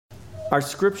Our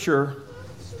scripture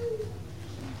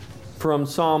from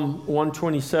Psalm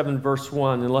 127, verse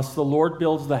 1, unless the Lord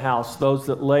builds the house, those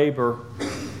that labor,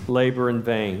 labor in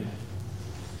vain.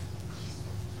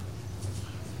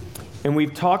 And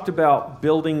we've talked about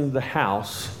building the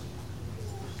house.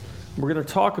 We're going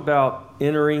to talk about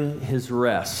entering his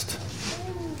rest.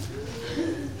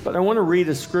 But I want to read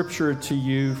a scripture to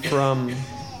you from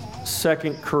 2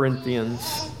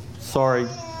 Corinthians. Sorry,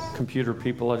 computer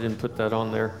people, I didn't put that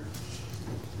on there.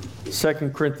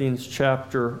 2 Corinthians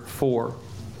chapter 4.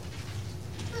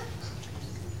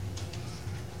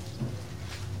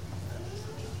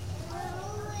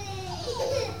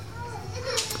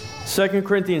 Second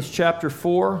Corinthians chapter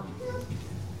 4.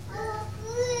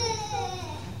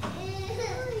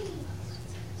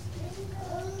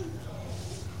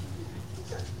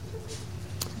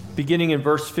 Beginning in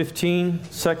verse 15,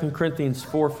 2 Corinthians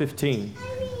 4:15.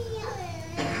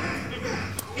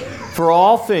 For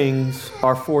all things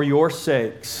are for your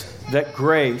sakes, that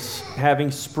grace,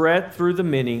 having spread through the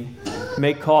many,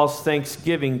 may cause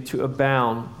thanksgiving to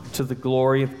abound to the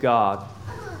glory of God.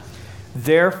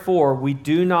 Therefore we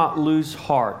do not lose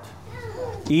heart,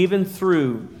 even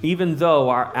though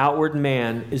our outward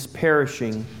man is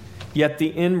perishing, yet the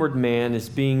inward man is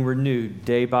being renewed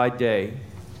day by day.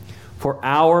 For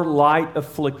our light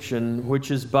affliction,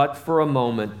 which is but for a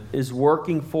moment, is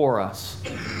working for us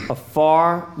a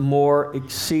far more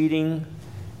exceeding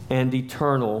and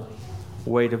eternal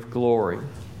weight of glory.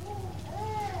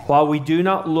 While we do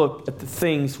not look at the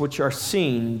things which are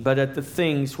seen, but at the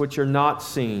things which are not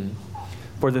seen.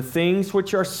 For the things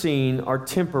which are seen are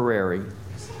temporary,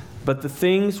 but the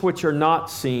things which are not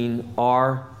seen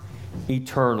are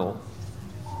eternal.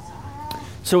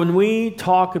 So when we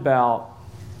talk about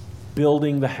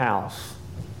building the house,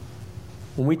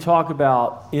 when we talk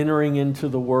about entering into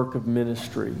the work of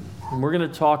ministry, and we're going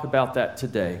to talk about that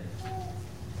today.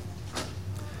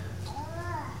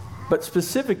 But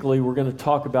specifically, we're going to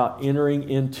talk about entering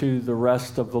into the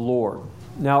rest of the Lord.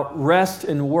 Now, rest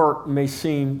and work may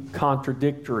seem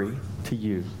contradictory to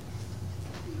you.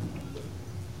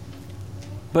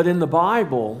 But in the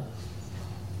Bible,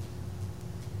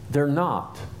 they're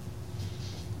not.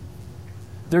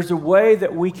 There's a way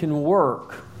that we can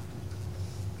work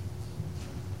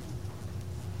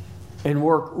and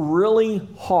work really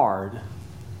hard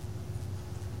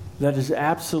that is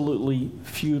absolutely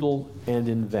futile and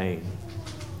in vain.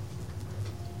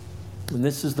 And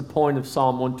this is the point of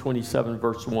Psalm 127,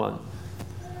 verse 1.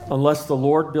 Unless the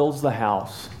Lord builds the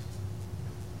house,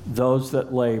 those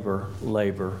that labor,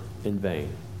 labor in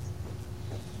vain.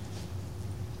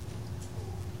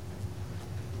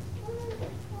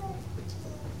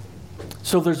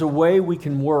 So there's a way we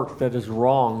can work that is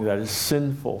wrong, that is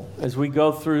sinful. As we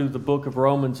go through the book of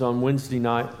Romans on Wednesday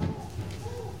night,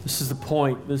 this is the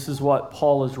point. This is what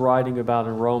Paul is writing about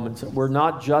in Romans. We're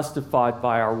not justified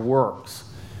by our works.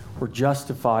 We're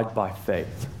justified by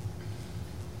faith.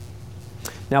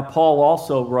 Now, Paul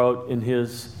also wrote in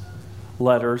his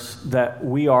letters that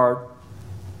we are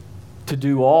to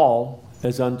do all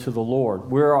as unto the Lord.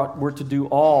 We're to do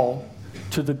all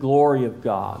to the glory of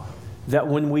God. That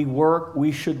when we work,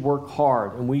 we should work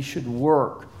hard, and we should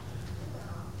work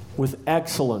with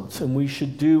excellence, and we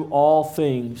should do all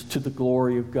things to the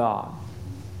glory of God.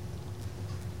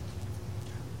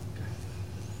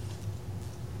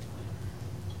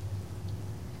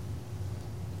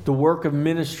 The work of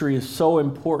ministry is so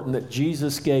important that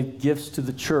Jesus gave gifts to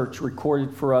the church,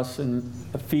 recorded for us in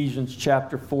Ephesians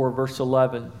chapter 4, verse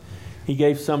 11. He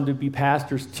gave some to be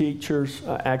pastors, teachers.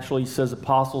 Actually, he says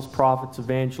apostles, prophets,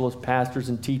 evangelists, pastors,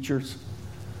 and teachers.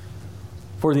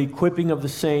 For the equipping of the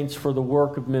saints, for the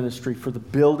work of ministry, for the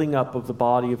building up of the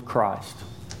body of Christ.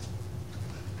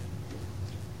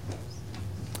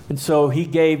 And so he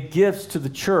gave gifts to the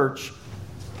church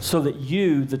so that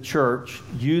you, the church,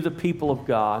 you, the people of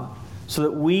God, so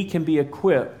that we can be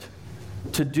equipped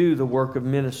to do the work of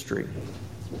ministry.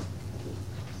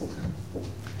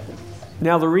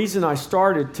 Now, the reason I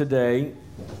started today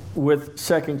with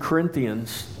 2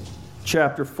 Corinthians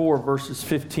chapter 4, verses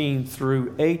 15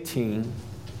 through 18,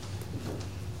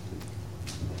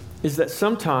 is that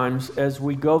sometimes as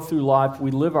we go through life,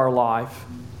 we live our life,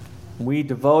 we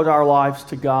devote our lives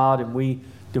to God, and we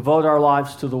devote our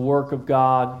lives to the work of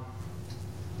God.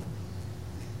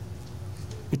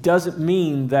 It doesn't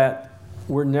mean that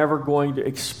we're never going to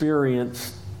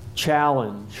experience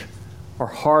challenge or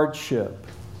hardship.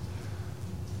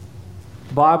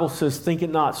 The Bible says, think it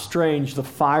not strange, the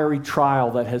fiery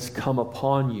trial that has come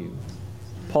upon you.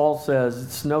 Paul says,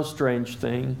 it's no strange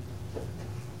thing.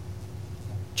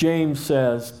 James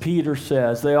says, Peter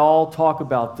says, they all talk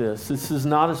about this. This is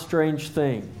not a strange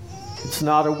thing. It's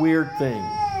not a weird thing.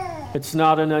 It's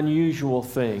not an unusual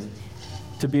thing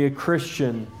to be a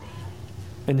Christian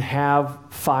and have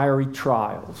fiery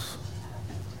trials.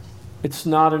 It's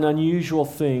not an unusual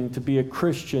thing to be a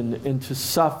Christian and to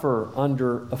suffer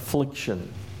under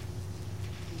affliction.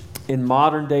 In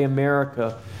modern day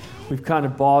America, we've kind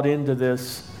of bought into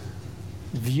this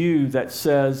view that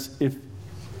says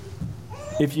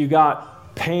if you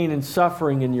got pain and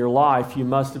suffering in your life, you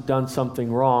must have done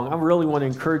something wrong. I really want to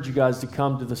encourage you guys to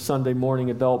come to the Sunday morning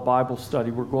adult Bible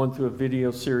study. We're going through a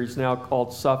video series now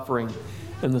called Suffering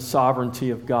and the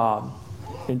Sovereignty of God.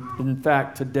 And in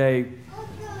fact, today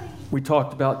we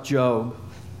talked about Job.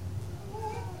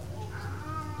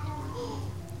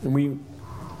 And we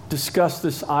discussed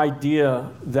this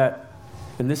idea that,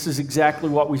 and this is exactly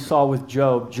what we saw with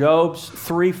Job. Job's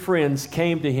 3 friends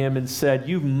came to him and said,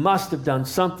 you must have done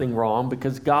something wrong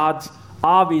because God's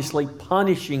obviously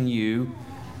punishing you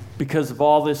because of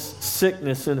all this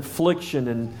sickness and affliction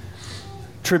and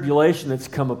tribulation that's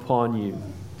come upon you.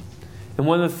 And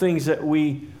one of the things that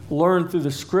we learn through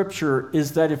the Scripture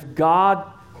is that if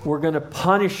God were going to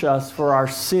punish us for our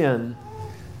sin,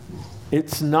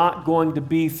 it's not going to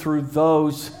be through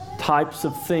those types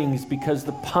of things, because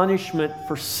the punishment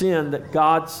for sin that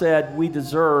God said we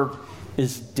deserve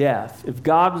is death. If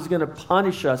God was going to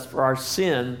punish us for our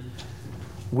sin,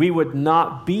 we would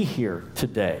not be here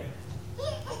today.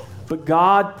 But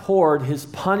God poured his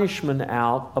punishment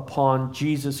out upon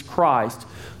Jesus Christ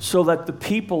so that the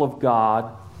people of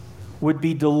God would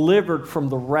be delivered from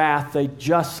the wrath they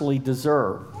justly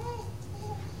deserve.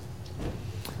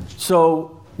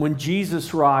 So when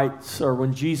Jesus writes, or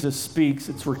when Jesus speaks,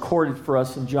 it's recorded for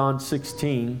us in John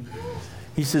 16.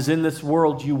 He says, in this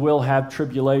world you will have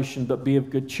tribulation, but be of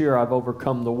good cheer, I've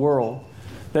overcome the world.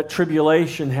 That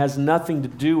tribulation has nothing to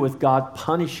do with God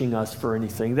punishing us for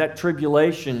anything. That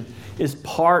tribulation is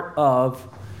part of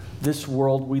this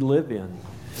world we live in.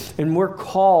 And we're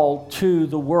called to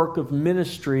the work of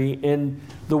ministry, and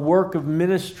the work of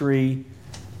ministry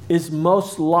is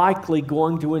most likely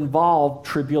going to involve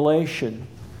tribulation.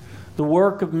 The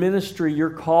work of ministry you're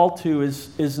called to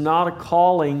is not a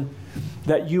calling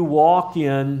that you walk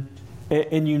in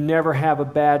and you never have a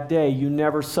bad day. You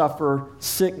never suffer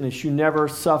sickness. You never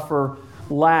suffer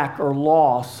lack or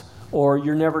loss, or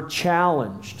you're never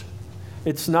challenged.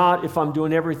 It's not, if I'm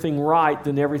doing everything right,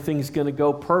 then everything's going to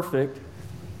go perfect.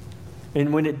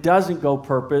 And when it doesn't go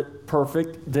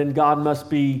perfect, then God must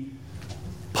be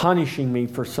punishing me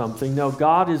for something. No,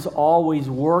 God is always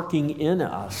working in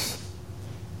us.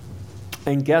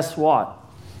 And guess what?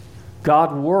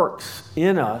 God works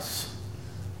in us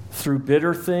through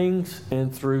bitter things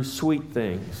and through sweet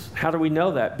things. How do we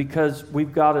know that? Because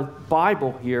we've got a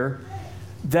Bible here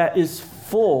that is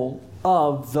full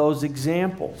of those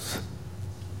examples.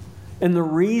 And the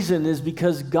reason is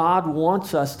because God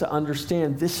wants us to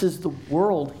understand this is the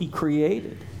world he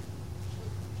created.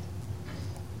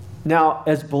 Now,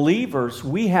 as believers,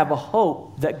 we have a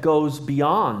hope that goes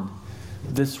beyond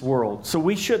this world. So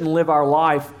we shouldn't live our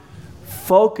life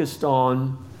focused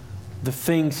on the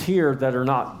things here that are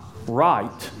not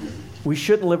right. We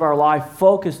shouldn't live our life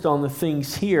focused on the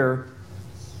things here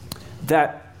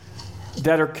that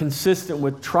are consistent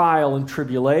with trial and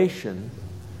tribulation,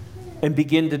 and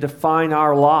begin to define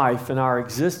our life and our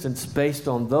existence based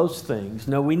on those things.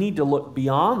 No, we need to look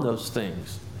beyond those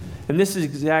things. And this is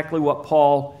exactly what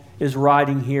Paul is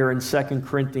writing here in 2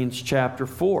 Corinthians chapter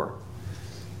 4.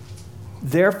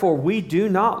 Therefore, we do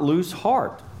not lose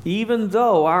heart, even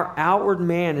though our outward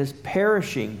man is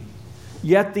perishing,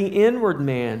 yet the inward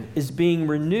man is being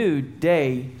renewed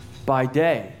day by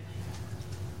day.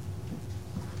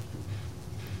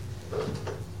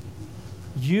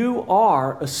 You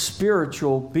are a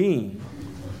spiritual being.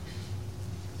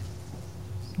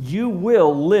 You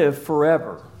will live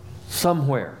forever,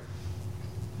 somewhere,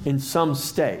 in some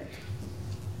state.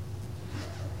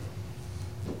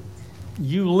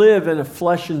 You live in a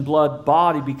flesh and blood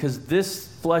body because this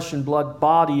flesh and blood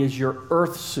body is your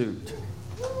earth suit.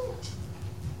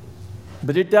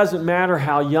 But it doesn't matter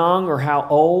how young or how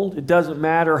old. It doesn't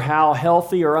matter how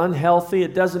healthy or unhealthy.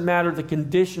 It doesn't matter the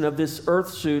condition of this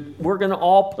earth suit. We're going to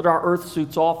all put our earth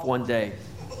suits off one day.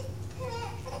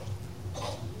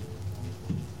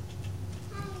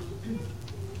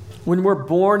 When we're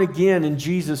born again in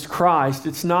Jesus Christ,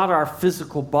 it's not our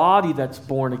physical body that's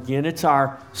born again. It's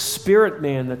our spirit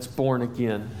man that's born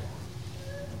again.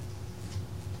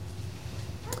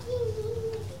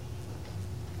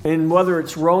 And whether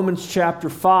it's Romans chapter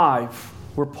 5,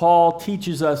 where Paul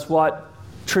teaches us what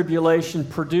tribulation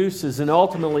produces, and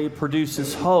ultimately it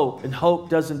produces hope, and hope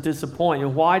doesn't disappoint.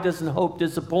 And why doesn't hope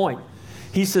disappoint?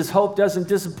 He says hope doesn't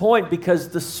disappoint because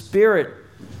the Spirit,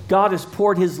 God has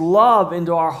poured His love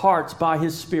into our hearts by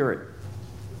His Spirit.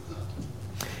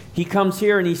 He comes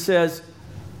here and he says,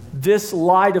 this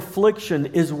light affliction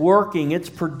is working. It's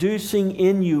producing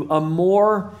in you a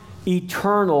more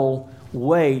eternal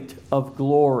weight of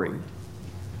glory.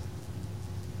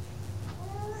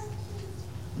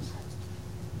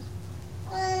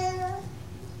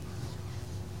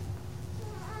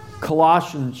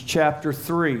 Colossians chapter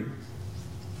 3.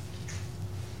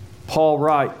 Paul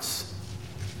writes,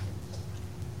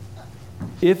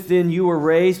 if then you were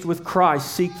raised with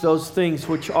Christ, seek those things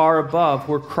which are above,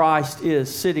 where Christ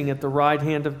is, sitting at the right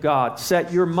hand of God.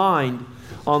 Set your mind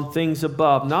on things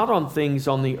above, not on things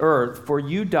on the earth, for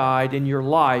you died, and your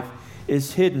life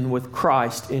is hidden with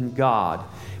Christ in God.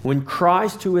 When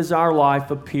Christ, who is our life,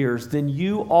 appears, then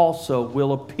you also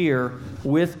will appear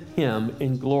with Him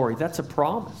in glory. That's a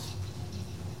promise.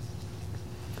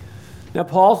 Now,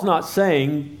 Paul's not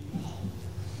saying,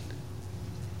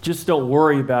 just don't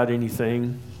worry about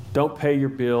anything. Don't pay your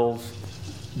bills.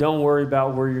 Don't worry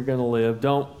about where you're going to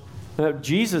live.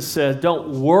 Jesus said,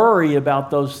 don't worry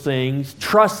about those things.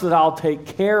 Trust that I'll take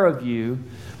care of you.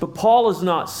 But Paul is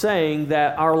not saying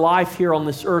that our life here on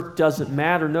this earth doesn't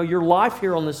matter. No, your life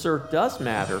here on this earth does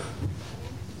matter.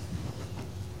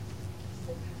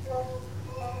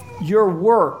 Your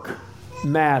work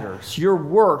matters. Your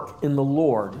work in the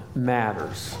Lord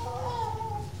matters.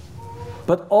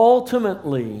 But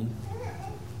ultimately,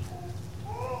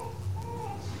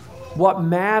 what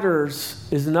matters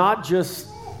is not just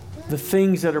the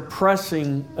things that are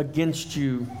pressing against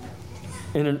you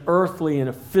in an earthly and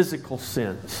a physical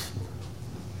sense.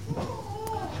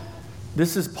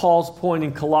 This is Paul's point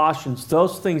in Colossians.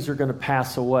 Those things are going to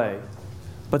pass away.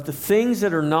 But the things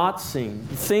that are not seen,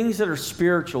 the things that are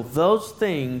spiritual, those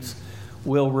things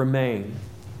will remain.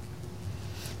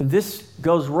 And this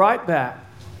goes right back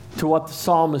to what the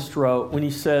psalmist wrote when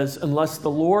he says, unless the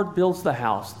Lord builds the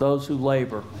house, those who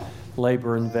labor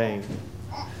in vain.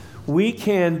 We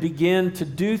can begin to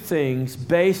do things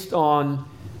based on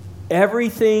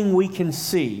everything we can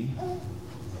see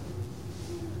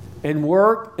and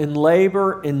work and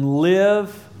labor and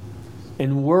live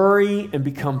and worry and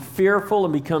become fearful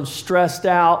and become stressed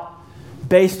out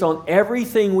based on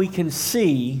everything we can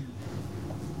see,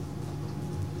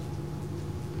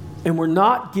 and we're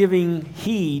not giving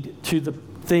heed to the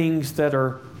things that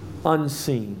are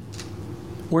unseen.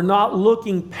 We're not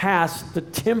looking past the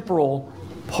temporal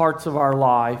parts of our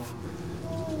life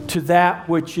to that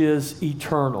which is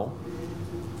eternal.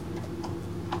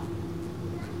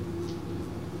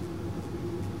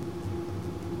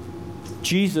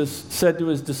 Jesus said to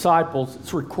His disciples,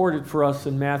 it's recorded for us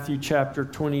in Matthew chapter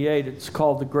 28, it's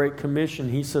called the Great Commission.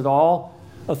 He said, all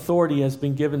authority has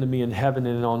been given to me in heaven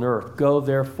and on earth. Go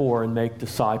therefore and make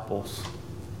disciples.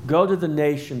 Go to the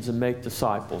nations and make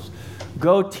disciples.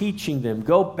 Go teaching them.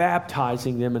 Go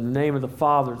baptizing them in the name of the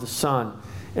Father, the Son,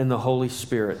 and the Holy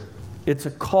Spirit. It's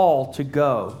a call to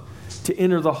go, to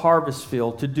enter the harvest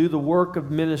field, to do the work of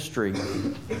ministry.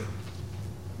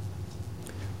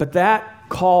 But that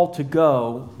call to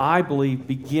go, I believe,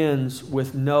 begins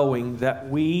with knowing that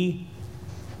we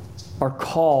are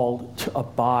called to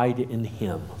abide in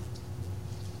Him.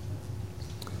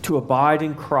 To abide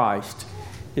in Christ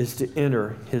is to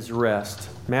enter His rest.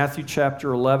 Matthew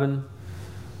chapter 11,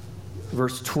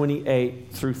 verse 28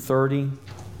 through 30.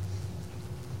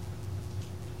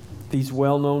 These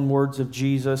well-known words of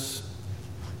Jesus,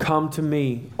 come to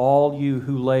me, all you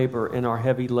who labor and are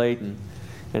heavy laden,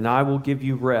 and I will give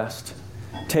you rest.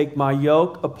 Take my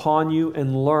yoke upon you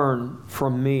and learn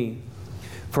from me.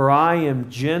 For I am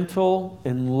gentle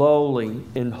and lowly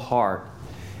in heart,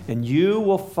 and you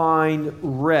will find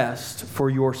rest for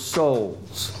your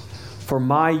souls. For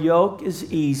my yoke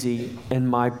is easy and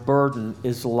my burden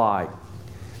is light.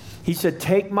 He said,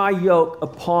 take my yoke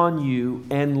upon you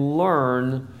and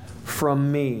learn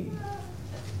from me.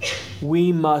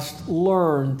 We must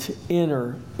learn to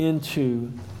enter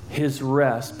into His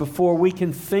rest. Before we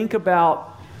can think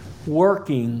about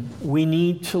working, we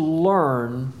need to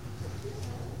learn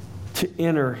to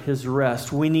enter His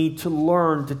rest. We need to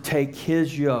learn to take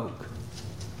His yoke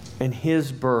and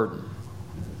His burden.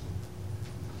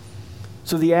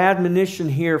 So the admonition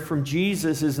here from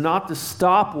Jesus is not to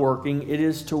stop working, it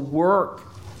is to work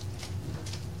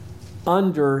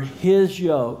under His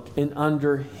yoke and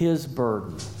under His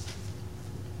burden.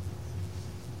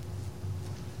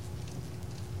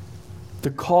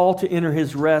 The call to enter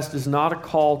His rest is not a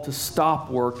call to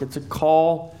stop work. It's a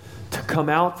call to come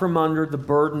out from under the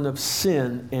burden of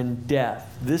sin and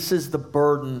death. This is the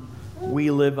burden we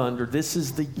live under. This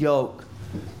is the yoke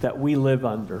that we live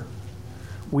under.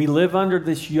 We live under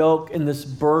this yoke and this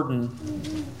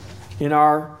burden in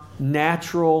our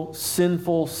natural,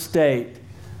 sinful state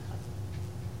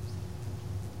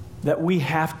that we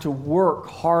have to work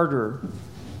harder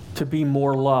to be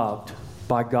more loved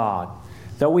by God.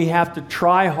 That we have to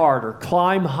try harder,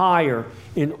 climb higher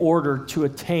in order to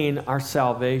attain our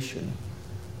salvation.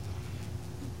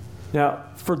 Now,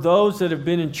 for those that have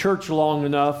been in church long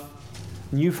enough,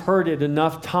 and you've heard it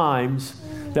enough times,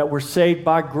 that we're saved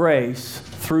by grace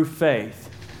through faith,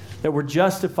 that we're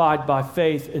justified by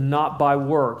faith and not by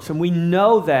works. And we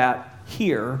know that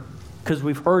here because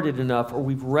we've heard it enough or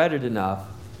we've read it enough.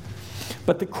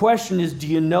 But the question is, do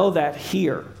you know that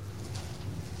here?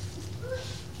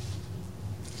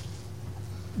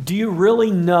 Do you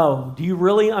really know, do you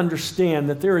really understand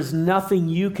that there is nothing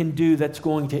you can do that's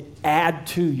going to add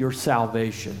to your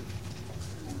salvation?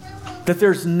 That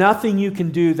there's nothing you can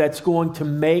do that's going to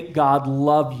make God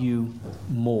love you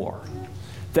more?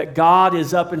 That God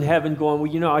is up in heaven going,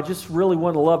 well, you know, I just really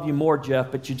want to love you more,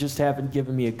 Jeff, but you just haven't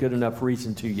given me a good enough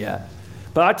reason to yet.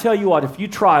 But I tell you what, if you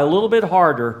try a little bit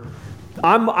harder,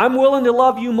 I'm willing to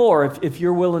love you more if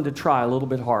you're willing to try a little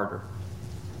bit harder.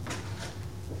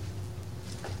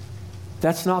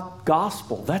 That's not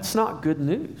gospel. That's not good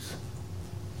news.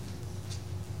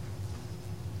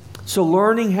 So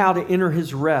learning how to enter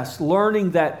his rest,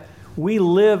 learning that we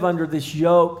live under this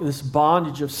yoke, this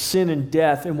bondage of sin and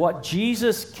death, and what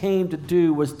Jesus came to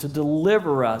do was to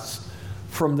deliver us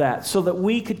from that so that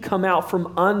we could come out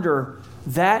from under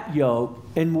that yoke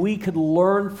and we could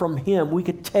learn from him. We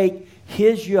could take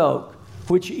his yoke,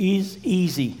 which is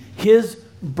easy, his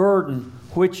burden,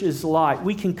 which is light.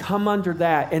 We can come under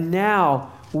that, and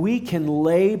now we can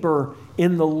labor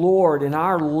in the Lord, and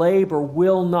our labor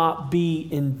will not be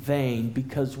in vain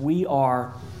because we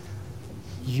are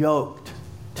yoked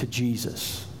to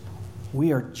Jesus.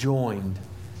 We are joined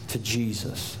to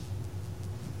Jesus.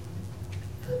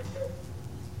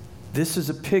 This is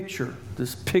a picture,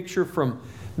 this picture from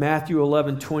Matthew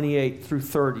 11:28 through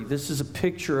 30. This is a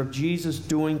picture of Jesus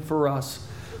doing for us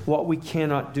what we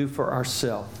cannot do for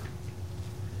ourselves.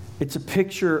 It's a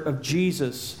picture of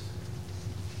Jesus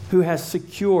who has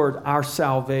secured our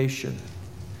salvation.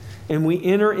 And we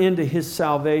enter into his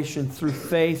salvation through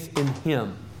faith in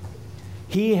him.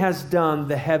 He has done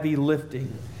the heavy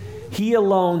lifting. He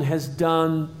alone has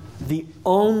done the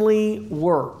only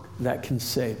work that can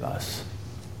save us.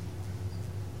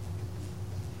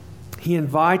 He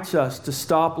invites us to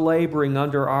stop laboring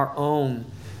under our own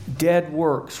dead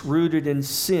works rooted in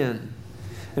sin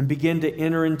and begin to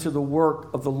enter into the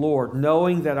work of the Lord,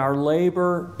 knowing that our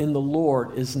labor in the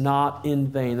Lord is not in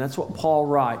vain. That's what Paul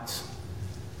writes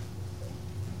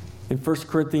in 1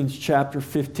 Corinthians chapter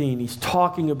 15. He's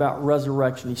talking about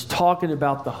resurrection. He's talking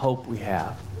about the hope we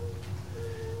have.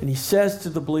 And he says to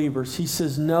the believers, he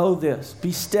says, know this,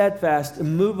 be steadfast,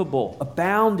 immovable,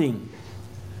 abounding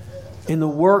in the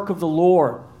work of the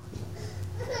Lord,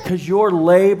 because your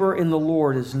labor in the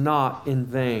Lord is not in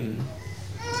vain.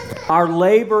 Our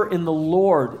labor in the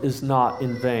Lord is not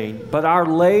in vain, but our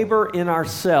labor in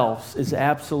ourselves is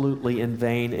absolutely in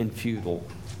vain and futile.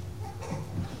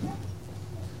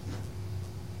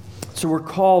 So we're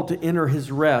called to enter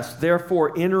his rest.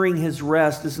 Therefore, entering his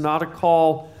rest is not a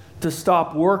call to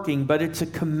stop working, but it's a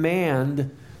command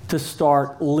to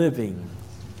start living.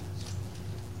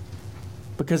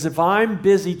 Because if I'm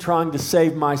busy trying to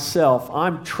save myself,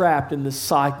 I'm trapped in this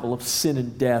cycle of sin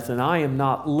and death, and I am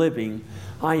not living.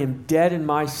 I am dead in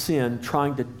my sin,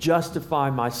 trying to justify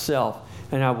myself,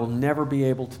 and I will never be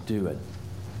able to do it.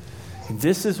 And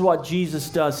this is what Jesus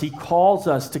does. He calls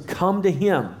us to come to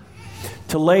him,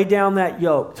 to lay down that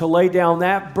yoke, to lay down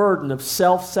that burden of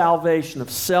self-salvation,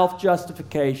 of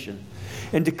self-justification,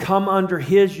 and to come under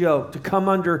his yoke, to come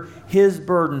under his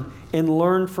burden and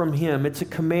learn from him. It's a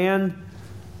command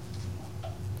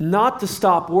not to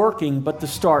stop working, but to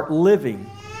start living.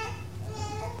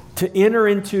 To enter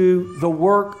into the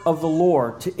work of the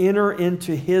Lord, to enter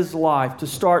into his life, to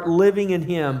start living in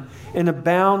him and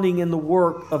abounding in the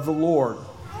work of the Lord.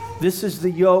 This is the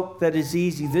yoke that is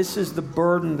easy. This is the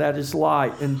burden that is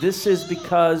light. And this is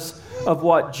because of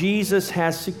what Jesus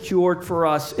has secured for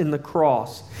us in the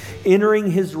cross.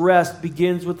 Entering his rest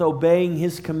begins with obeying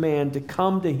his command to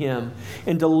come to him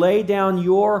and to lay down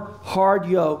your hard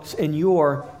yokes and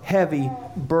your heavy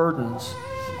burdens.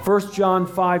 1 John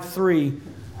 5:3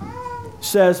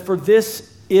 says, for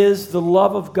this is the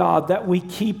love of God, that we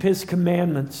keep his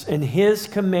commandments, and his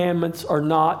commandments are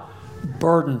not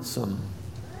burdensome.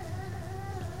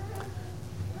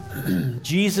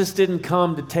 Jesus didn't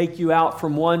come to take you out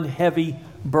from one heavy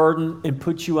burden and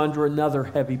put you under another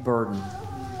heavy burden.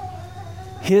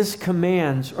 His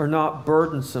commands are not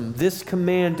burdensome. This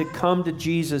command to come to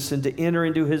Jesus and to enter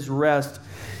into His rest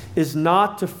is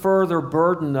not to further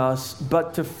burden us,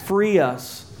 but to free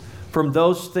us from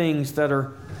those things that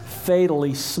are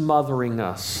fatally smothering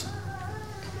us.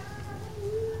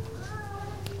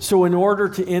 So in order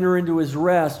to enter into His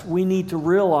rest, we need to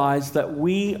realize that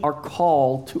we are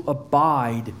called to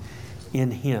abide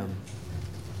in Him.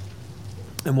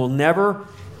 And we'll never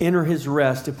enter His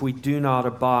rest if we do not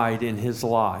abide in His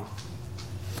life.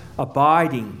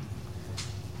 Abiding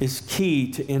is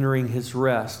key to entering His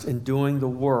rest and doing the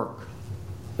work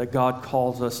that God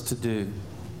calls us to do.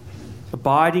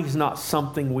 Abiding is not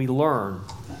something we learn.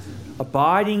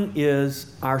 Abiding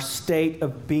is our state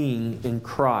of being in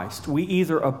Christ. We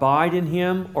either abide in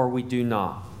Him or we do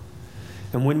not.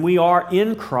 And when we are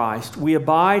in Christ, we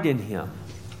abide in Him.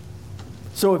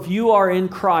 So if you are in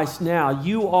Christ now,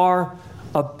 you are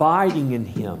abiding in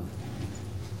Him.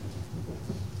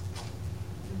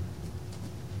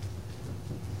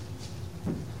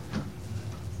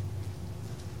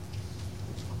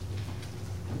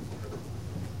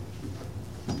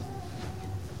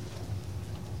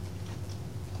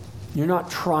 You're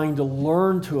not trying to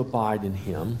learn to abide in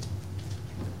Him.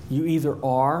 You either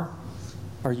are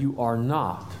or you are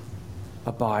not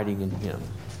abiding in Him.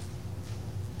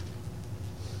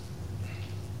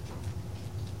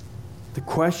 The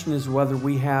question is whether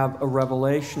we have a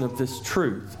revelation of this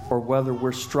truth or whether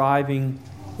we're striving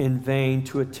in vain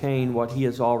to attain what He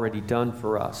has already done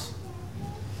for us.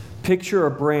 Picture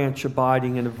a branch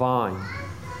abiding in a vine.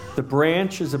 The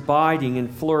branch is abiding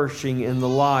and flourishing in the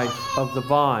life of the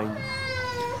vine.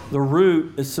 The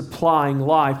root is supplying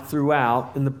life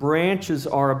throughout, and the branches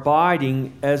are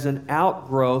abiding as an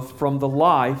outgrowth from the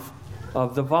life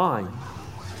of the vine.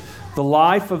 The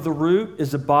life of the root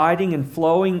is abiding and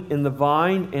flowing in the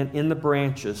vine and in the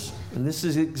branches. And this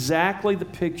is exactly the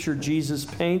picture Jesus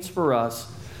paints for us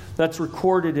that's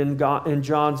recorded in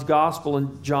John's Gospel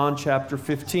in John chapter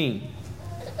 15.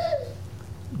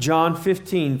 John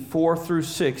 15, 4 through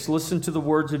 6. Listen to the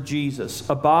words of Jesus.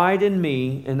 Abide in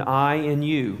me, and I in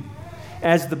you.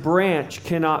 As the branch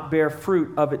cannot bear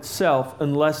fruit of itself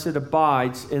unless it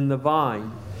abides in the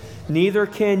vine, neither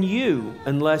can you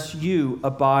unless you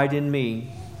abide in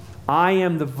me. I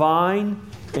am the vine,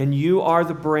 and you are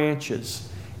the branches.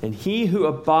 And he who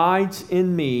abides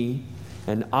in me,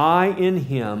 and I in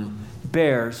him,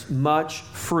 bears much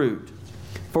fruit.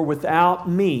 For without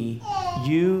me,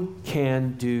 you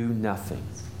can do nothing.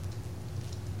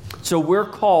 So we're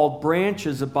called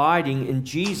branches abiding in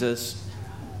Jesus,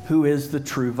 who is the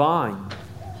true vine.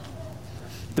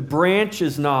 The branch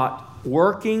is not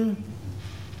working.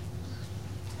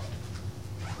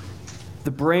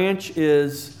 The branch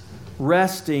is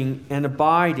resting and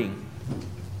abiding.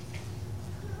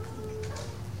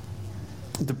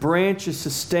 The branch is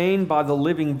sustained by the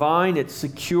living vine. It's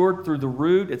secured through the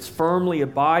root. It's firmly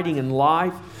abiding in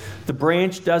life. The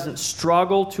branch doesn't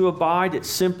struggle to abide. It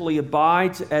simply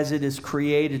abides as it is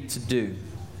created to do.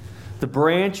 The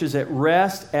branch is at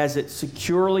rest as it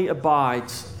securely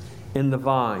abides in the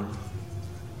vine.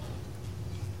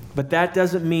 But that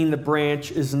doesn't mean the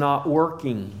branch is not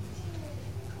working.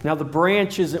 Now, the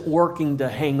branch isn't working to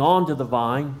hang on to the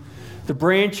vine. The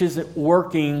branch isn't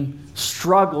working,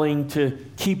 struggling to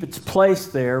keep its place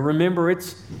there. Remember,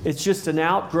 it's just an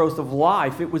outgrowth of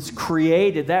life. It was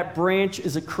created. That branch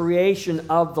is a creation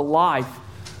of the life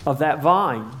of that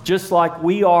vine, just like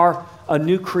we are a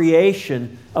new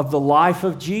creation of the life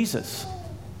of Jesus.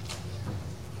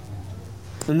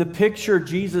 And the picture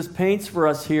Jesus paints for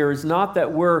us here is not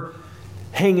that we're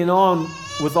hanging on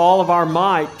with all of our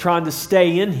might, trying to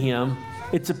stay in Him.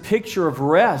 It's a picture of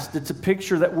rest. It's a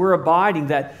picture that we're abiding,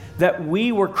 that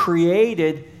we were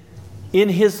created in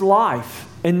His life.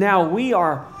 And now we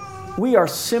are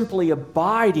simply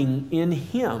abiding in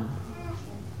Him.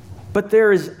 But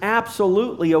there is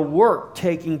absolutely a work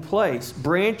taking place.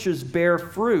 Branches bear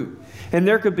fruit. And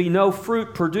there could be no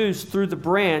fruit produced through the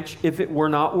branch if it were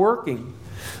not working.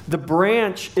 The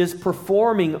branch is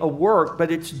performing a work, but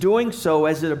it's doing so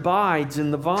as it abides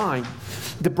in the vine.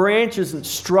 The branch isn't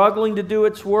struggling to do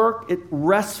its work. It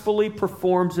restfully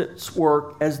performs its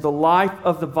work as the life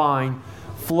of the vine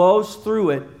flows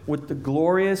through it with the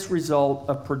glorious result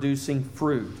of producing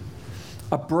fruit.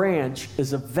 A branch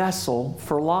is a vessel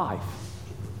for life.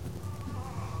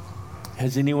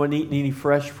 Has anyone eaten any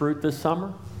fresh fruit this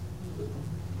summer?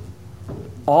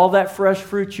 All that fresh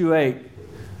fruit you ate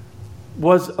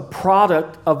was a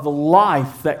product of the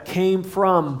life that came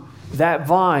from that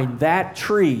vine, that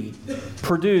tree,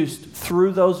 produced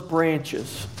through those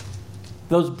branches.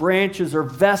 Those branches are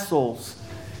vessels,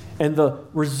 And the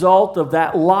result of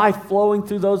that life flowing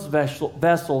through those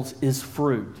vessels is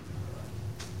fruit.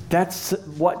 That's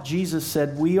what Jesus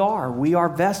said we are. We are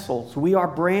vessels. We are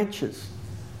branches.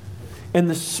 And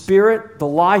the Spirit, the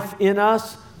life in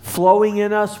us,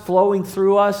 flowing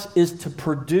through us, is to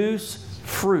produce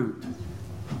fruit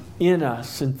in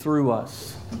us and through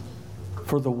us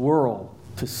for the world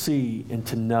to see and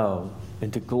to know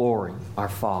and to glory our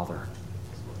Father.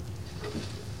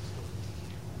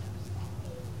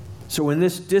 So in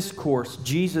this discourse,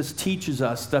 Jesus teaches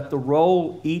us that the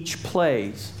role each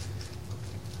plays,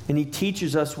 and He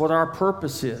teaches us what our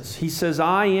purpose is. He says,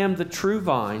 I am the true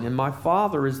vine, and my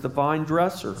Father is the vine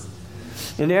dresser.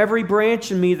 And every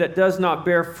branch in me that does not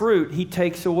bear fruit, He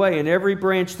takes away. And every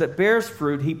branch that bears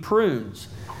fruit, He prunes,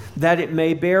 that it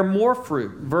may bear more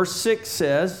fruit. Verse 8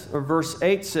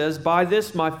 says, by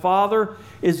this my Father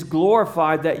is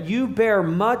glorified, that you bear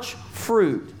much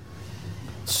fruit,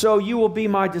 so you will be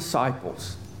my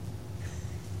disciples.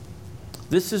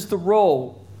 This is the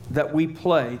role that we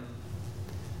play.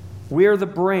 We are the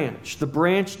branch. The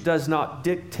branch does not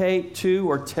dictate to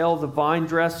or tell the vine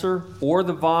dresser or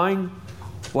the vine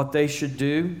what they should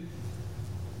do,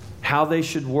 how they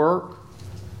should work,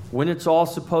 when it's all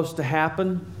supposed to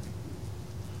happen.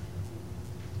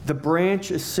 The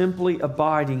branch is simply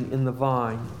abiding in the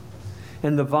vine,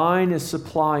 and the vine is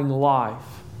supplying life.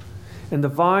 And the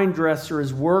vine dresser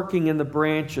is working in the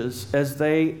branches as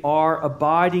they are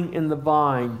abiding in the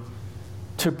vine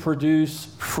to produce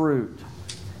fruit.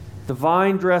 The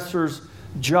vine dresser's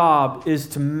job is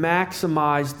to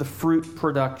maximize the fruit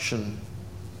production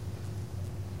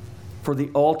for the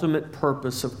ultimate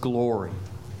purpose of glory.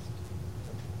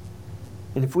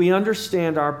 And if we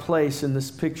understand our place in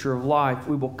this picture of life,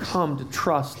 we will come to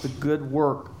trust the good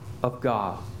work of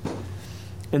God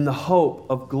and the hope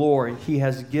of glory He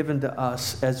has given to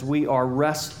us as we are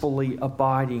restfully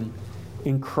abiding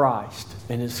in Christ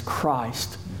and as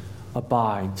Christ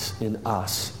abides in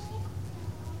us.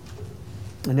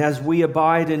 And as we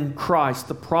abide in Christ,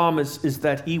 the promise is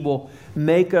that He will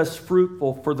make us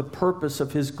fruitful for the purpose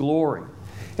of His glory.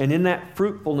 And in that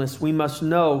fruitfulness, we must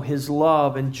know His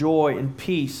love and joy and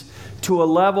peace to a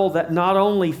level that not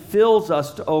only fills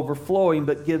us to overflowing,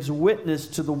 but gives witness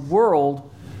to the world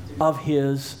of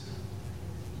His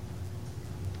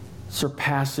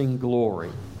surpassing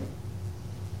glory.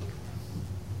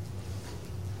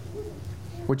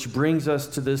 Which brings us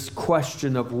to this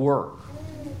question of work.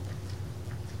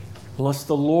 Unless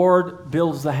the Lord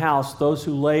builds the house, those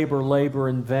who labor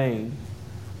in vain.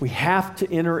 We have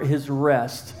to enter His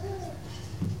rest.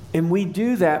 And we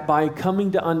do that by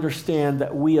coming to understand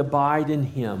that we abide in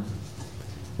Him.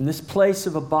 And this place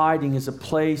of abiding is a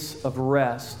place of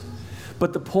rest.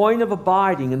 But the point of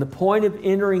abiding and the point of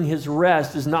entering His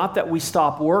rest is not that we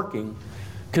stop working.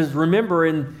 Because remember,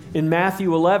 in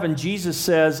Matthew 11, Jesus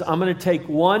says, I'm going to take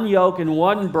one yoke and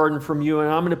one burden from you, and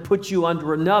I'm going to put you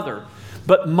under another.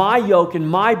 But my yoke and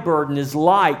my burden is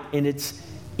light, and it's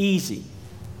easy.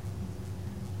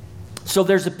 So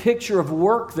there's a picture of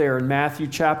work there in Matthew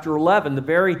chapter 11, the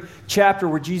very chapter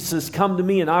where Jesus says, come to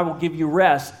me and I will give you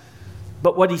rest.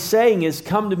 But what He's saying is,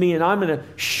 come to me and I'm going to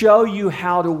show you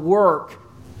how to work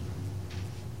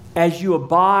as you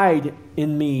abide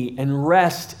in me and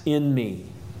rest in me.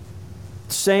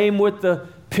 Same with the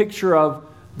picture of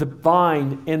the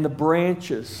vine and the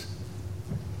branches.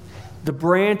 The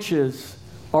branches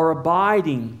are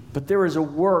abiding, but there is a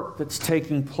work that's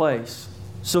taking place.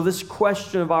 So this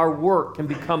question of our work can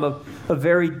become a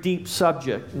very deep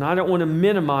subject. And I don't want to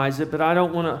minimize it, but I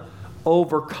don't want to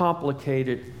overcomplicate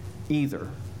it either.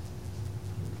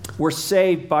 We're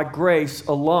saved by grace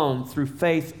alone, through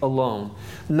faith alone,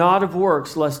 not of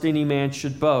works, lest any man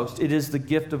should boast. It is the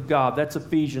gift of God. That's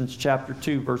Ephesians chapter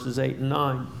 2, verses 8 and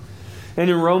 9. And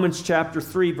in Romans chapter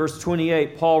 3, verse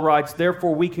 28, Paul writes,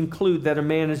 therefore we conclude that a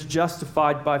man is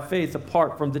justified by faith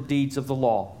apart from the deeds of the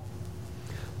law.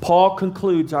 Paul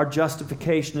concludes our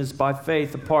justification is by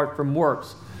faith apart from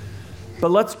works.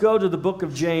 But let's go to the book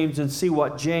of James and see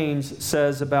what James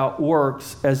says about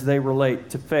works as they relate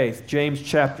to faith. James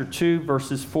chapter 2,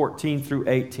 verses 14 through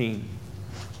 18.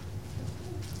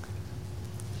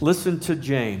 Listen to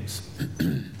James.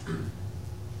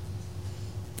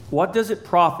 What does it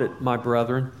profit, my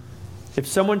brethren, if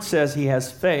someone says he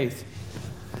has faith?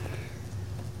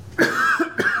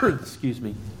 Excuse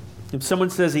me. If someone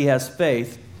says he has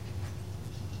faith,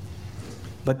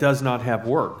 but does not have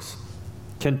works,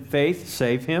 can faith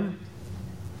save him?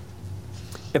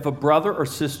 If a brother or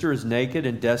sister is naked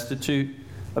and destitute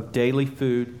of daily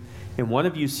food, and one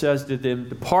of you says to them,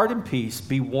 depart in peace,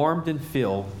 be warmed and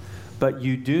filled, but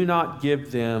you do not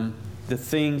give them the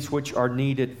things which are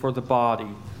needed for the body,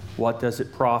 what does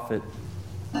it profit?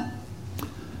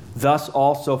 Thus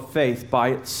also faith by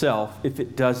itself, if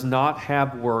it does not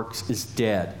have works, is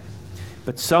dead.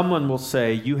 But someone will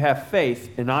say, you have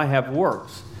faith and I have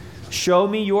works. Show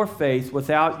me your faith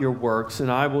without your works,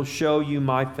 and I will show you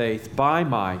my faith by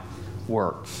my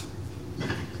works.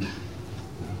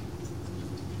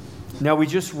 Now we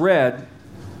just read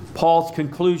Paul's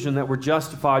conclusion that we're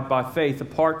justified by faith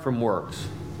apart from works.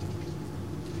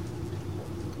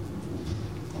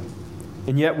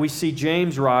 And yet we see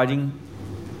James writing,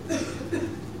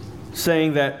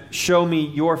 saying that, show me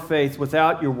your faith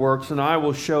without your works, and I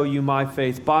will show you my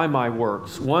faith by my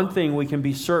works. One thing we can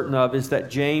be certain of is that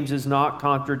James is not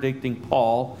contradicting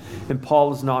Paul, and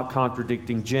Paul is not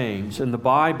contradicting James, and the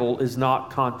Bible is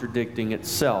not contradicting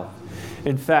itself.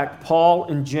 In fact, Paul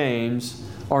and James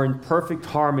are in perfect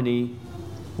harmony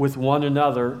with one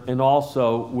another and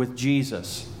also with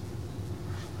Jesus.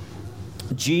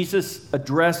 Jesus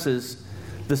addresses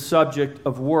the subject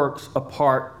of works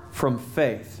apart from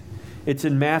faith. It's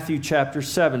in Matthew chapter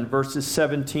 7, verses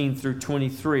 17 through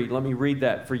 23. Let me read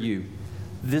that for you.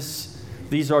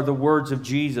 These are the words of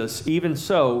Jesus. Even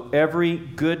so, every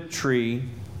good tree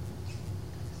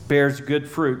bears good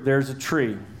fruit. There's a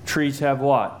tree. Trees have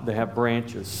what? They have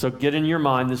branches. So get in your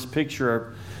mind this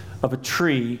picture of a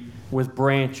tree with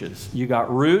branches. You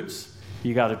got roots,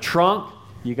 you got a trunk,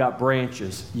 you got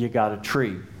branches, you got a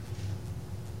tree.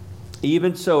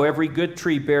 Even so, every good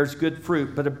tree bears good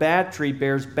fruit, but a bad tree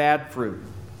bears bad fruit.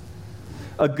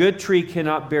 A good tree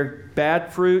cannot bear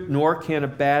bad fruit, nor can a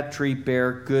bad tree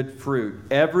bear good fruit.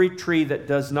 Every tree that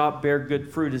does not bear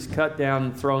good fruit is cut down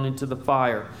and thrown into the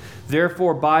fire.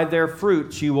 Therefore, by their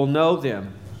fruits you will know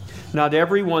them. Not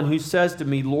everyone who says to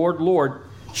me, Lord, Lord,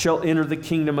 shall enter the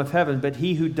kingdom of heaven, but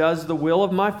he who does the will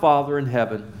of my Father in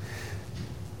heaven.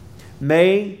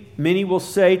 Many will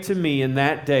say to me in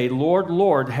that day, Lord,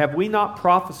 Lord, have we not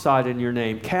prophesied in your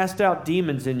name, cast out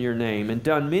demons in your name, and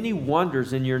done many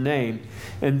wonders in your name?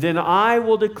 And then I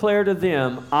will declare to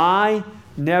them, I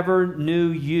never knew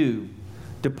you.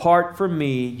 Depart from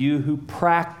me, you who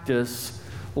practice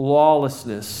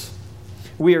lawlessness.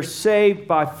 We are saved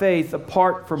by faith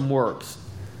apart from works.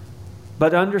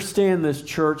 But understand this,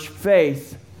 church,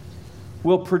 faith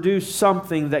will produce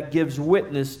something that gives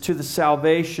witness to the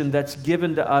salvation that's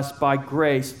given to us by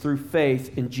grace through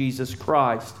faith in Jesus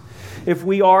Christ. If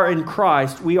we are in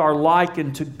Christ, we are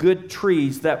likened to good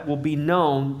trees that will be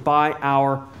known by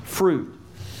our fruit.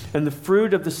 And the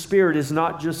fruit of the Spirit is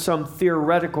not just some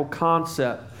theoretical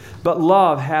concept, but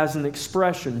love has an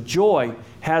expression, joy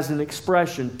has an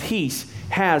expression, peace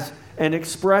has an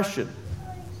expression.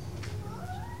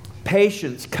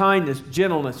 Patience, kindness,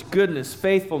 gentleness, goodness,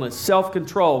 faithfulness,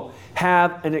 self-control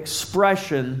have an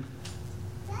expression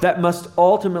that must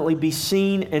ultimately be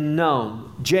seen and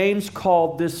known. James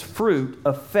called this fruit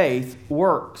of faith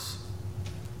works.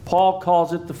 Paul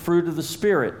calls it the fruit of the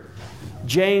Spirit.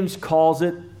 James calls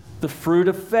it the fruit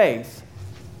of faith.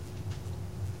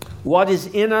 What is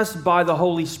in us by the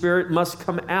Holy Spirit must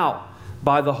come out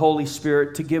by the Holy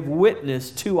Spirit to give witness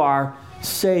to our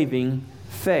saving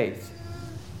faith.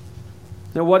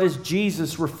 Now, what is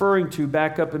Jesus referring to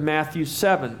back up in Matthew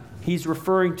 7? He's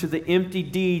referring to the empty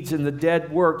deeds and the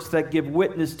dead works that give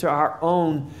witness to our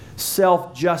own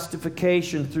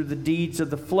self-justification through the deeds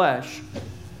of the flesh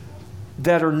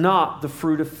that are not the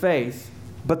fruit of faith,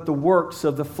 but the works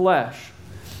of the flesh.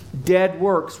 Dead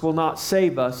works will not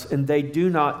save us, and they do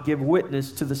not give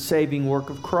witness to the saving work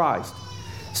of Christ.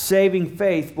 Saving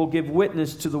faith will give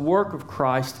witness to the work of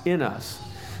Christ in us.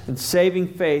 And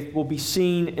saving faith will be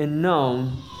seen and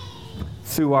known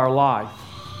through our life.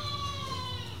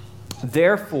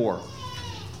 Therefore,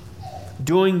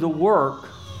 doing the work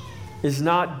is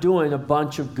not doing a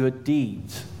bunch of good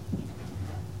deeds,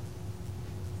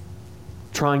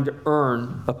 trying to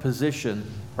earn a position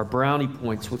or brownie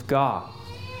points with God.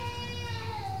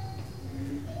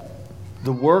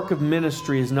 The work of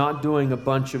ministry is not doing a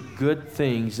bunch of good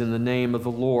things in the name of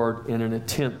the Lord in an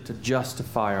attempt to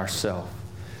justify ourselves.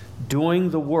 Doing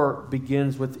the work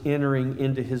begins with entering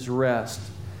into His rest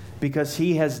because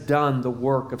He has done the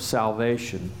work of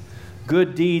salvation.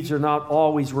 Good deeds are not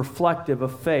always reflective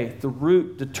of faith. The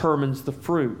root determines the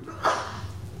fruit.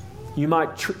 You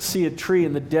might see a tree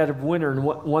in the dead of winter and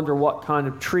wonder what kind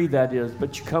of tree that is,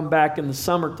 but you come back in the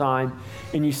summertime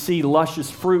and you see luscious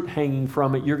fruit hanging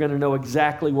from it, you're going to know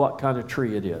exactly what kind of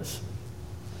tree it is.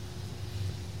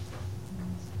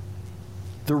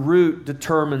 The root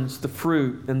determines the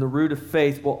fruit, and the root of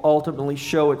faith will ultimately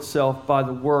show itself by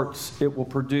the works it will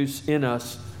produce in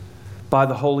us by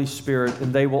the Holy Spirit,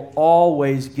 and they will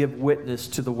always give witness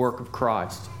to the work of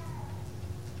Christ.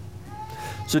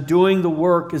 So doing the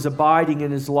work is abiding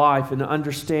in his life and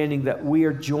understanding that we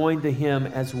are joined to him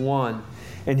as one.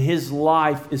 And his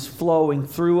life is flowing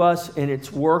through us, and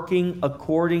it's working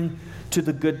according to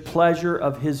the good pleasure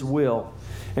of his will.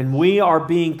 And we are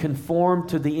being conformed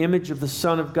to the image of the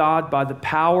Son of God by the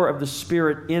power of the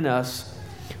Spirit in us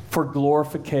for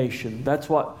glorification. That's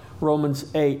what Romans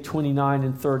 8:29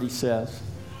 and 30 says.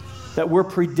 That we're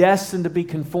predestined to be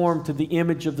conformed to the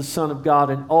image of the Son of God,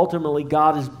 and ultimately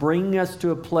God is bringing us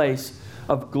to a place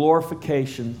of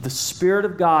glorification. The Spirit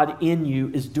of God in you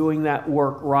is doing that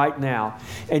work right now.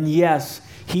 And yes,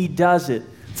 he does it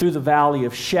through the valley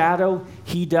of shadow.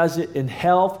 He does it in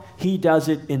health. He does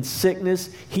it in sickness.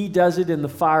 He does it in the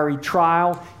fiery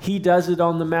trial. He does it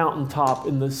on the mountaintop,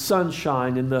 in the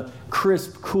sunshine, in the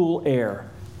crisp, cool air.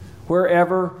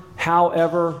 Wherever,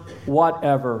 however,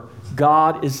 whatever,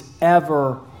 God is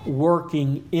ever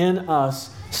working in us,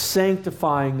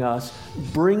 sanctifying us,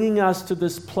 bringing us to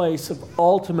this place of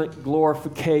ultimate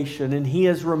glorification. And he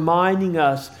is reminding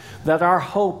us that our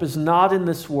hope is not in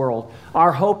this world.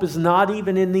 Our hope is not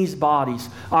even in these bodies.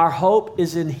 Our hope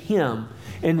is in him.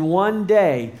 And one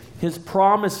day, his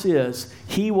promise is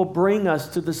he will bring us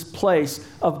to this place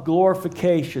of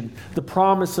glorification. The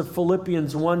promise of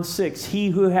Philippians 1:6, he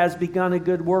who has begun a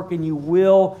good work in you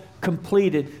will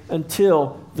complete it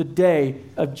until the day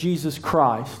of Jesus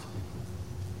Christ.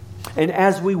 And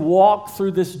as we walk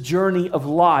through this journey of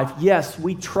life, yes,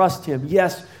 we trust him.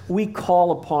 Yes, we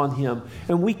call upon him.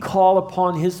 And we call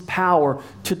upon his power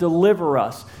to deliver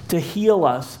us, to heal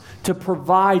us, to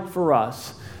provide for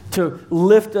us, to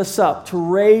lift us up, to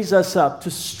raise us up, to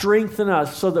strengthen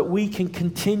us so that we can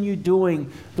continue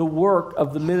doing the work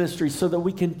of the ministry, so that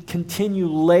we can continue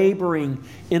laboring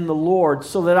in the Lord,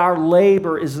 so that our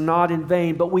labor is not in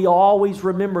vain. But we always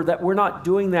remember that we're not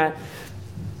doing that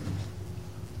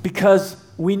because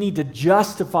we need to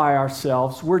justify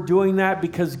ourselves. We're doing that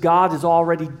because God has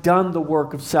already done the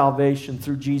work of salvation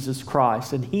through Jesus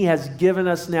Christ. And he has given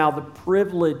us now the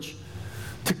privilege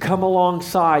to come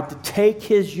alongside, to take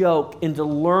his yoke and to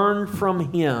learn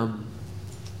from him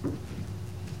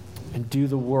and do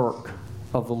the work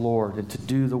of the Lord and to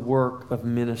do the work of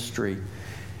ministry,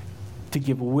 to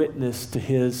give witness to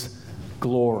his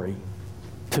glory,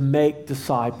 to make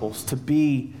disciples, to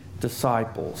be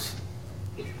disciples.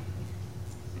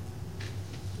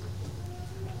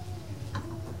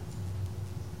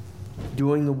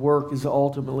 Doing the work is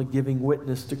ultimately giving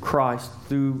witness to Christ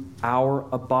through our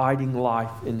abiding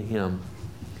life in him.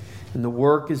 And the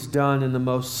work is done in the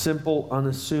most simple,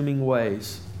 unassuming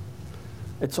ways.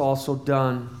 It's also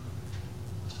done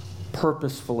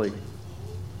purposefully,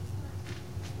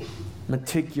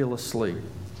 meticulously.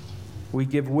 We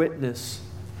give witness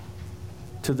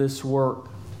to this work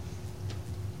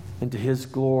and to his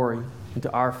glory and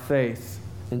to our faith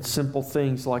in simple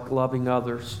things like loving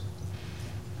others,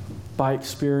 by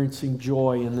experiencing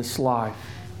joy in this life,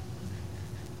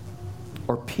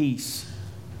 or peace.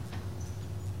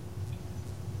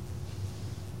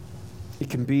 It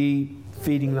can be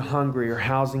feeding the hungry or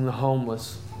housing the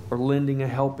homeless or lending a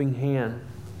helping hand.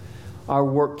 Our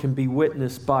work can be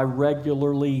witnessed by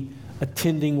regularly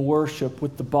attending worship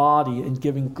with the body and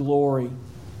giving glory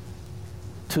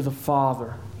to the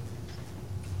Father,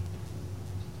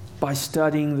 by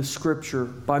studying the Scripture,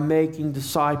 by making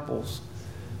disciples,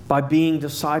 by being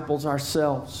disciples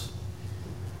ourselves.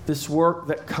 This work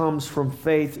that comes from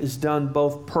faith is done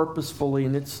both purposefully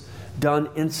and it's done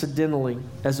incidentally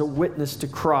as a witness to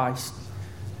Christ.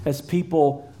 As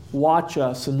people watch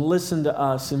us and listen to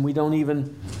us and we don't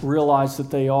even realize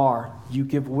that they are, you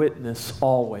give witness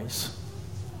always.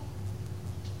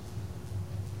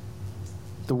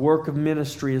 The work of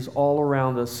ministry is all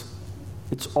around us.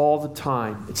 It's all the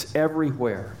time. It's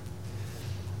everywhere.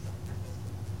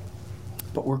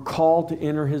 But we're called to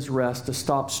enter his rest, to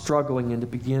stop struggling and to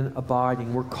begin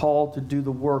abiding. We're called to do the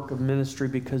work of ministry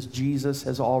because Jesus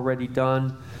has already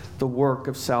done the work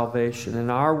of salvation.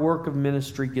 And our work of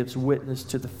ministry gives witness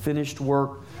to the finished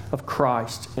work of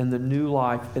Christ and the new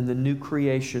life and the new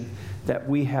creation that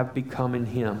we have become in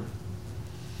him.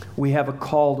 We have a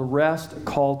call to rest, a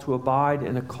call to abide,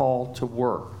 and a call to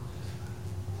work.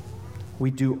 We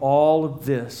do all of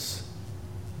this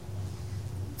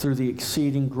through the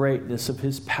exceeding greatness of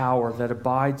his power that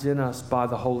abides in us by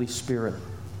the Holy Spirit.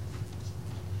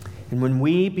 And when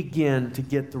we begin to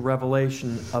get the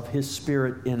revelation of his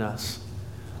Spirit in us,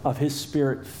 of his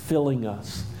Spirit filling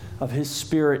us, of his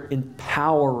Spirit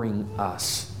empowering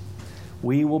us,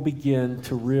 we will begin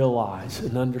to realize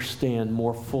and understand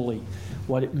more fully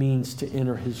what it means to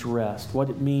enter his rest,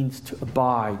 what it means to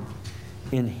abide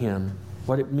in him,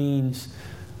 what it means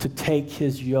to take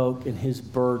his yoke and his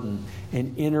burden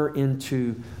and enter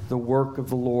into the work of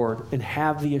the Lord and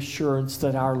have the assurance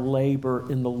that our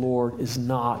labor in the Lord is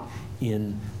not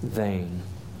in vain.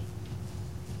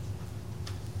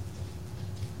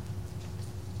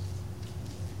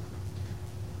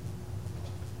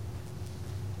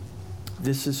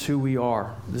 This is who we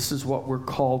are. This is what we're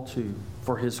called to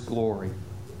for his glory.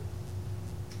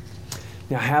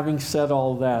 Now, having said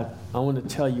all that, I want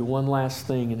to tell you one last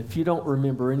thing. And if you don't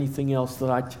remember anything else that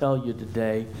I tell you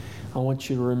today, I want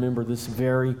you to remember this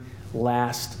very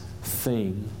last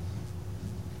thing.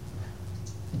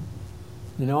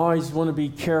 And I always want to be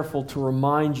careful to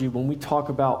remind you when we talk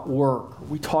about work,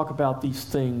 we talk about these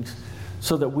things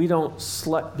so that we don't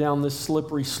slip down this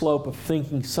slippery slope of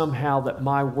thinking somehow that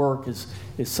my work is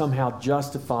somehow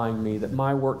justifying me, that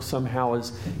my work somehow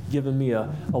is giving me a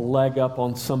leg up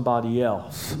on somebody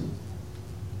else.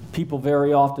 People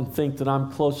very often think that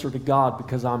I'm closer to God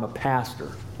because I'm a pastor.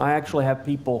 I actually have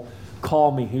people call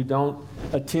me who don't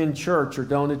attend church or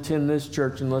don't attend this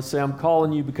church, and let's say, I'm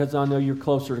calling you because I know you're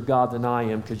closer to God than I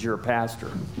am because you're a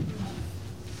pastor.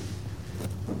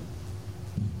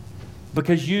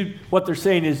 Because what they're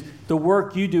saying is the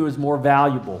work you do is more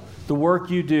valuable. The work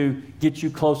you do gets you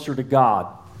closer to God.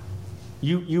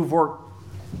 You've worked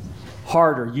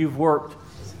harder. You've worked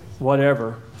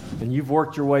whatever. And you've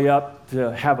worked your way up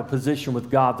to have a position with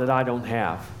God that I don't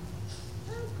have.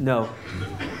 No.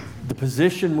 The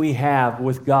position we have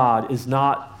with God is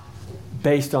not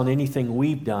based on anything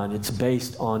we've done. It's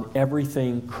based on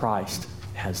everything Christ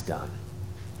has done.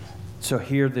 So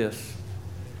hear this.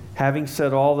 Having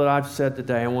said all that I've said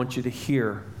today, I want you to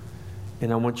hear,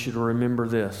 and I want you to remember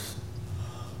this.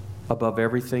 Above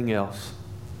everything else,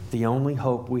 the only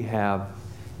hope we have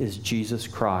is Jesus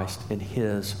Christ and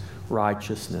his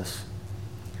righteousness.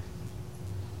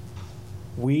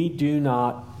 We do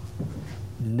not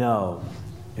know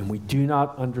and we do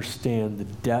not understand the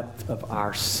depth of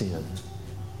our sin.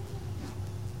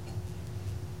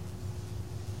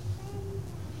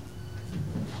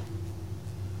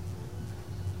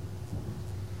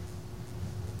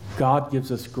 God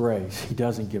gives us grace. He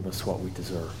doesn't give us what we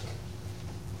deserve.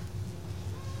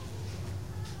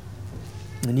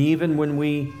 And even when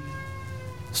we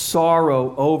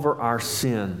sorrow over our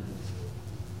sin,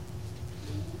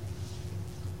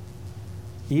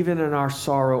 even in our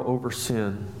sorrow over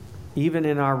sin, even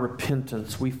in our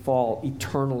repentance, we fall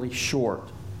eternally short.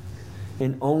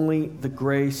 And only the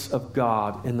grace of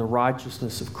God and the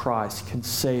righteousness of Christ can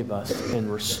save us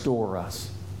and restore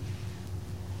us.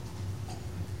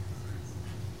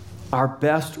 Our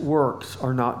best works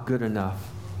are not good enough.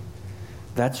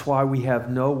 That's why we have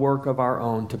no work of our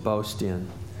own to boast in.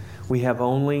 We have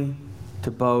only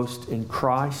to boast in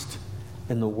Christ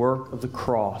and the work of the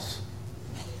cross.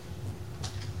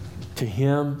 To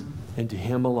him and to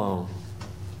him alone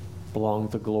belong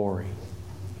the glory,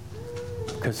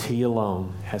 because he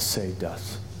alone has saved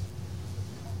us.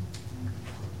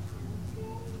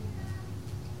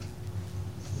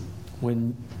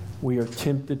 When we are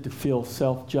tempted to feel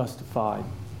self-justified,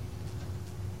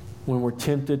 when we're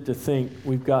tempted to think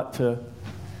we've got to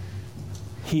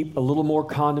heap a little more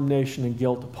condemnation and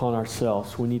guilt upon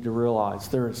ourselves, we need to realize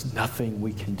there is nothing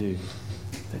we can do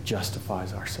that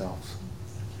justifies ourselves.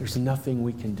 There's nothing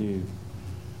we can do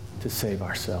to save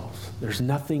ourselves. There's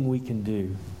nothing we can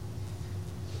do.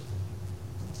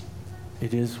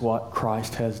 It is what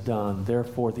Christ has done.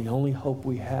 Therefore, the only hope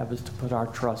we have is to put our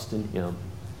trust in him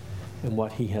and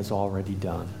what he has already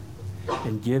done,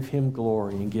 and give him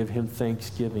glory and give him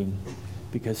thanksgiving,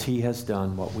 because he has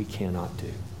done what we cannot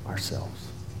do ourselves.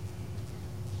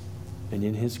 And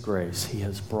in his grace, he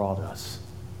has brought us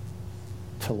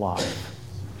to life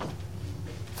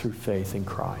through faith in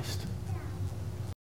Christ.